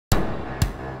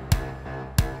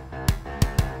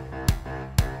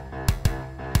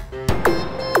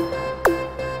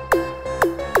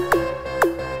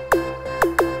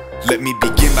Let me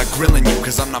begin by grilling you,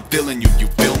 cause I'm not feeling you, you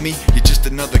feel me? You're just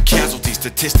another casualty,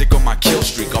 statistic on my kill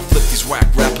streak. I'll flip these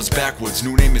whack rappers backwards,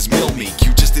 new name is Milmeek.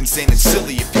 You just insane and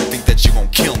silly if you think that you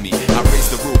won't kill me. I raise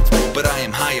the roof, but I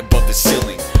am high above the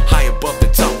ceiling, high above the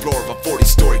top floor of a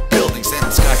 40-story building.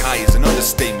 Saying sky high is an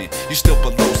understatement. You're still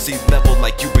below sea level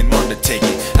like you've been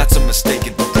undertaking. That's a mistake,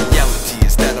 but the reality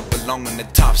is that I belong on the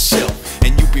top shelf,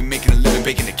 and you be making a living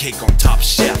baking the cake on Top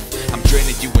Chef. I'm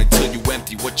draining you until you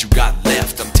empty what you got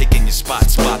left. I'm taking your spot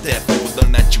that you will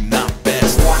learn that you're not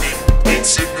best. Warning, heat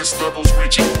sickness levels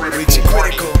reaching critical. Reaching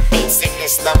critical. Heat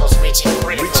sickness levels reaching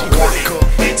critical. Reaching critical.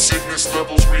 Heat sickness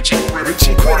levels reaching critical.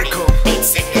 Reaching critical. Heat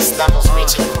sickness levels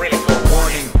reaching critical.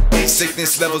 Warning,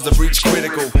 sickness levels have reached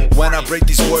critical. When I break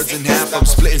these words in half, I'm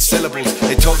splitting syllables.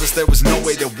 They told us there was no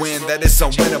way to win, that it's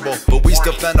unwinnable, but we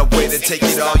still found a way to take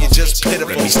it all, you're just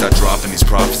pitiful. Let me start dropping these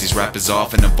prophecies, rappers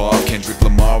off and evolve. Kendrick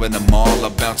Lamar and them all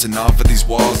are bouncing off of these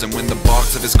walls, and when the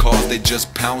box of his calls, they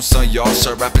just pounce on y'all.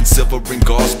 Start rapping silver and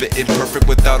gold, spitting perfect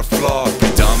without a flaw.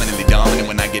 Predominantly dominant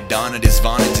when I get on it, it's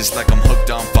vaunted, just like I'm hooked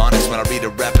on phonics when I read a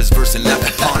rapper's verse and laugh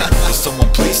upon it. Will someone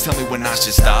please tell me when I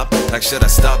should stop? Like, should I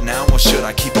stop now, or should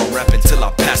I keep on rapping till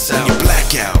I pass out? When you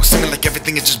black out, singing like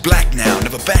everything is just black now.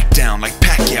 Never back down like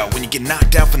Pacquiao when you get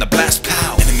knocked out from the blast,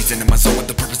 pow. Enemies in my zone with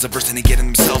the purpose of versing and getting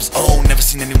themselves. Oh, never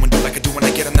seen anyone do like I do when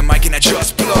I get on the mic and I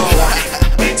just blow.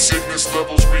 Heat sickness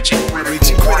levels reaching critical.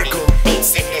 Reaching critical. Heat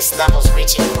sickness levels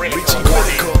reaching critical. Reaching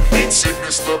critical. Heat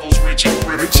sickness levels reaching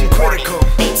critical. Reaching critical.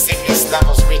 Heat sickness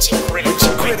levels reaching critical.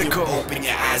 Reaching critical. Open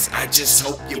your eyes, I just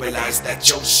hope you realize that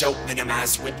your show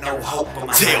minimized with no hope on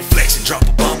my Tail flex and drop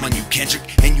a bomb on you, Kendrick,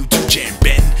 and you too, Jan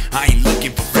Ben. I ain't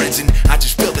looking for friends, and I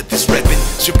just feel that this reppin'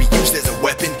 should be used as a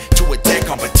weapon to attack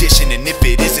competition. And if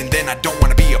it isn't, then I don't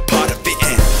wanna be a part of it.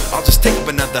 And I'll just take up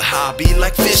another hobby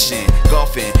like fishing,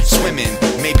 golfing, swimming,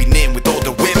 maybe knitting with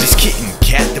older women. Just kidding,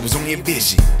 cat, that was only a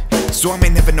vision. So I may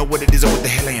never know what it is or what the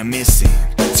hell I am missing.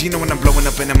 So you know when I'm blowing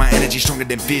up and my energy stronger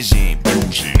than vision.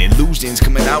 Fusion, illusions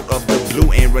coming out of the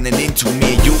blue and running into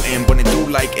me and you and burning through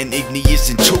like an igneous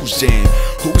intrusion.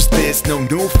 Who's this? No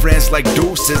new friends like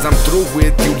deuces. I'm through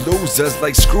with you losers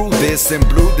like screw this and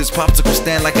blew this popsicle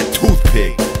stand like a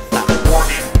toothpick.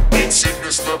 Warning, heat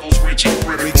sickness levels reaching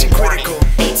critical. Reaching critical.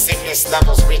 Heat sickness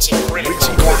levels reaching critical.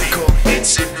 Reaching critical. Heat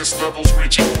sickness levels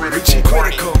reaching critical. Reaching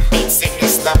critical. Heat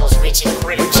sickness levels reaching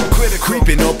critical.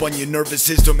 Creeping up on your nervous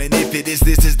system, and if it is,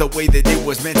 this is the way that it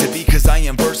was meant to be, cause I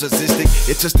am versatile.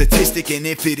 It's a statistic, and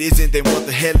if it isn't, then what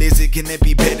the hell is it? Can it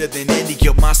be better than any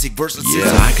of my sick verses? Yeah,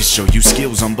 I can show you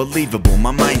skills unbelievable.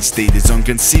 My mind state is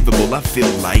unconceivable. I feel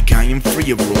like I am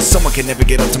free of rules. Someone can never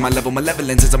get up to my level.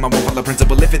 Malevolence is on my won't follow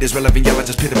principle. If it is relevant, y'all are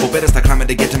just pitiful. Better start climbing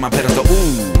to get to my pedestal.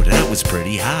 Ooh, that was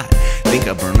pretty hot. Think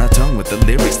I burned my tongue with the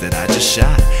lyrics that I just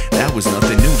shot. That was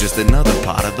nothing new, just another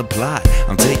part of the plot.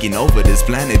 I'm taking over this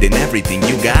planet and everything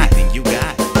you got.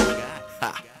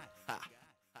 Ha.